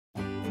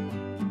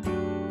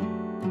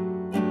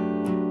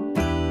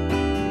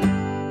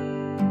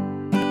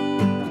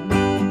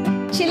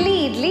chilli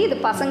idli இது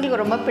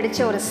பசங்களுக்கு ரொம்ப பிடிச்ச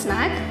ஒரு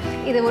ஸ்நாக்.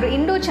 இது ஒரு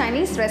இண்டோ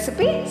சைனீஸ்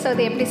ரெசிபி. ஸோ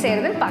இது எப்படி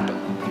செய்யறதுன்னு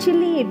பார்க்கலாம்.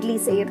 சில்லி இட்லி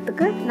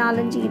செய்யறதுக்கு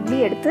 4-5 இட்லி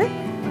எடுத்து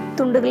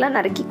துண்டுகளாக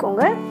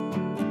நறுக்கிக்கோங்க.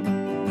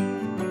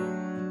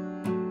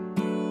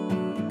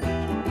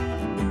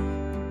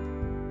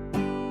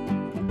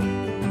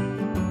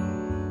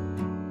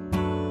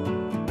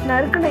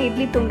 நறுக்கின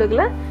இட்லி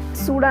துண்டுகளை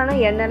சூடான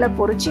எண்ணெயில்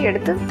பொரிச்சு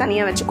எடுத்து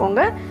தனியாக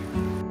வச்சுக்கோங்க.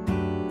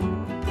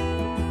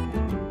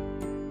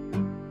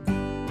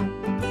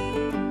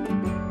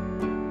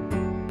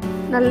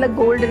 நல்ல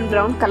கோல்டன்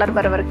ப்ரௌன் கலர்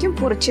வர வரைக்கும்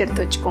பொரிச்சு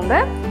எடுத்து வச்சுக்கோங்க.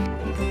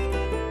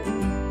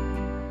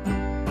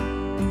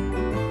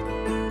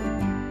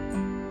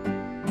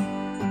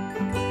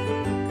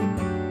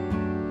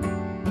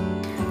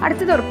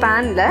 அடுத்தது ஒரு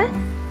பேன்ல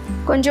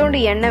கொஞ்சோண்டு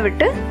எண்ணெய்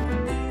விட்டு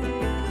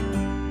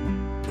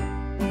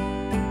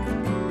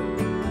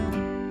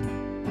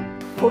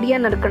பொடியா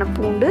நறுக்கின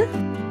பூண்டு,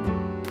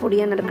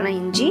 பொடியா நறுக்கின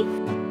இஞ்சி,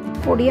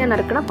 பொடியா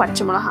நறுக்கின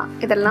பச்சை மிளகாய்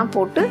இதெல்லாம்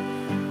போட்டு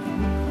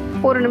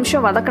ஒரு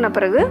நிமிஷம் வதக்கின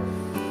பிறகு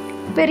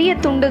பெரிய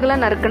துண்டுகளை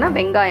நறுக்கின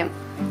வெங்காயம்,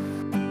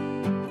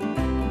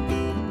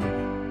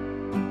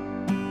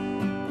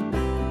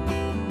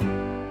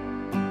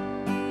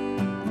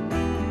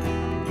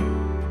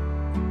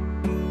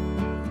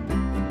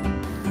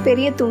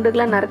 பெரிய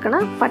துண்டுகளை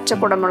நறுக்கின பச்சை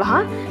குடை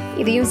மிளகாய்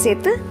இதையும்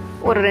சேர்த்து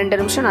ஒரு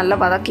 2 நிமிஷம் நல்லா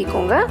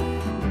வதக்கிக்கோங்க.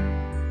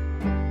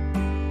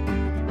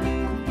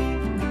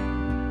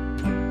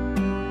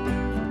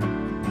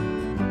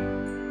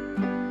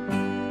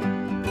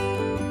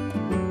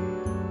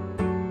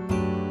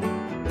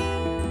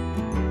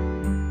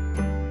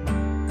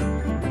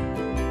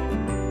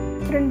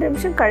 ரெண்டு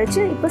நிமிஷம்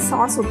கழிச்சு இப்போ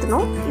சாஸ்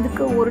ஊற்றணும்.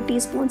 இதுக்கு 1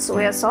 teaspoon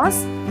soya sauce,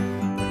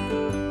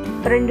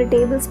 2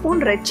 table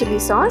spoon red chilli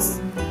sauce,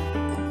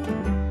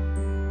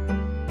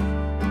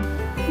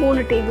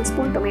 3 table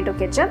spoon tomato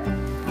ketchup.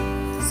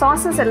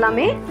 Sauces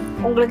எல்லாமே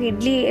உங்களுக்கு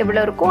இட்லி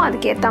எவ்வளோ இருக்கோ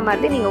அதுக்கு ஏற்ற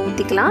மாதிரி நீங்கள்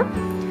ஊற்றிக்கலாம்.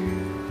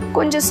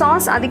 கொஞ்சம்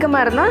சாஸ்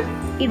அதிகமாக இருந்தால்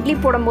இட்லி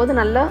போடும்போது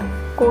நல்லா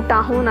கோட்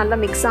ஆகும், நல்லா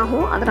மிக்ஸ்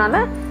ஆகும்.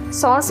 அதனால்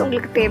சாஸ்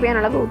உங்களுக்கு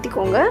தேவையான அளவு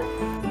ஊற்றிக்கோங்க.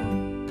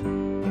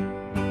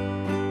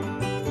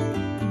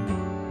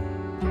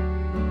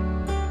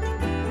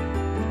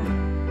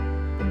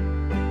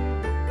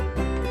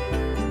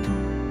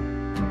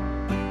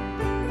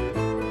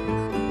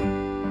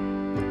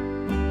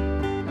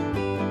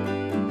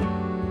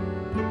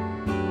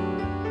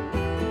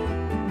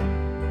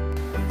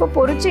 இப்போ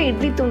பொரிச்ச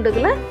இட்லி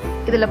துண்டுகளை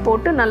இதில்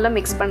போட்டு நல்லா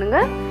மிக்ஸ் பண்ணுங்க.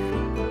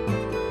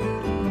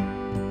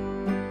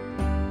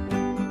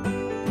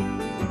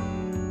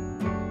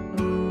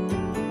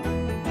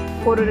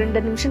 ஒரு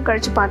 2 நிமிஷம்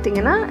கழிச்சு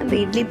பார்த்தீங்கன்னா இந்த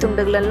இட்லி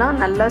துண்டுகள் எல்லாம்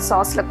நல்லா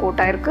சாஸ்ல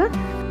கோட் ஆயிருக்கு.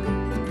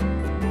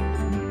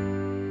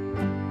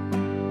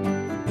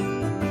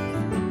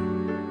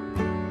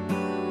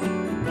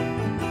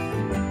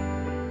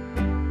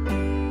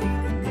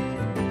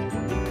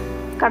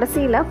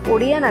 கடைசியில்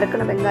பொடியாக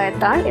நறுக்கின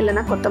வெங்காயத்தாள்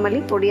இல்லைன்னா கொத்தமல்லி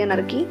பொடியாக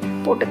நறுக்கி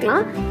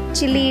போட்டுக்கலாம்.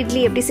 சில்லி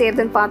இட்லி எப்படி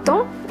செய்யறதுன்னு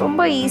பார்த்தோம்.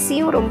 ரொம்ப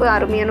ஈஸியும் ரொம்ப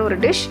அருமையான ஒரு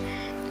டிஷ்.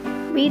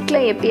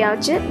 வீட்டில்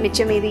எப்பயாச்சும்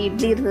மிச்ச மீதி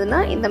இட்லி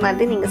இருந்ததுன்னா இந்த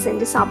மாதிரி நீங்கள்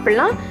செஞ்சு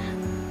சாப்பிட்லாம்.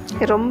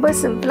 ரொம்ப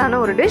சிம்பிளான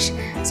ஒரு டிஷ்.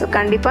 ஸோ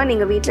கண்டிப்பாக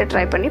நீங்கள் வீட்டில்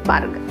ட்ரை பண்ணி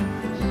பாருங்கள்.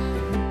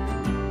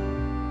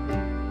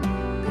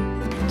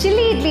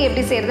 சில்லி இட்லி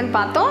எப்படி செய்யறதுன்னு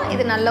பார்த்தோம்.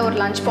 இது நல்ல ஒரு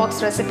லஞ்ச்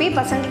பாக்ஸ் ரெசிபி.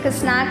 பசங்களுக்கு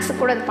ஸ்நாக்ஸ்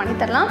கூட இது பண்ணி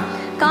தரலாம்.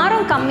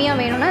 காரம் கம்மியாக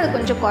வேணும்னா இது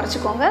கொஞ்சம்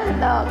குறைச்சிக்கோங்க.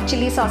 இந்த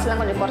சில்லி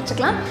சாஸ்லாம் கொஞ்சம்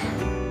குறைச்சிக்கலாம்.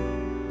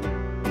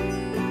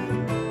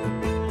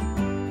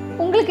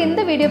 உங்களுக்கு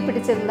இந்த வீடியோ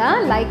பிடிச்சிருந்தா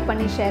லைக்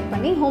பண்ணி ஷேர்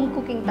பண்ணி ஹோம்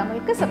குக்கிங்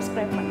தமிழுக்கு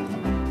சப்ஸ்கிரைப் பண்ணுங்க.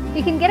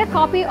 You can get a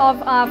copy of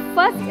our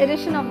first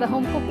edition of the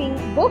home cooking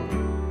book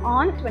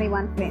on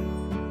 21 frames.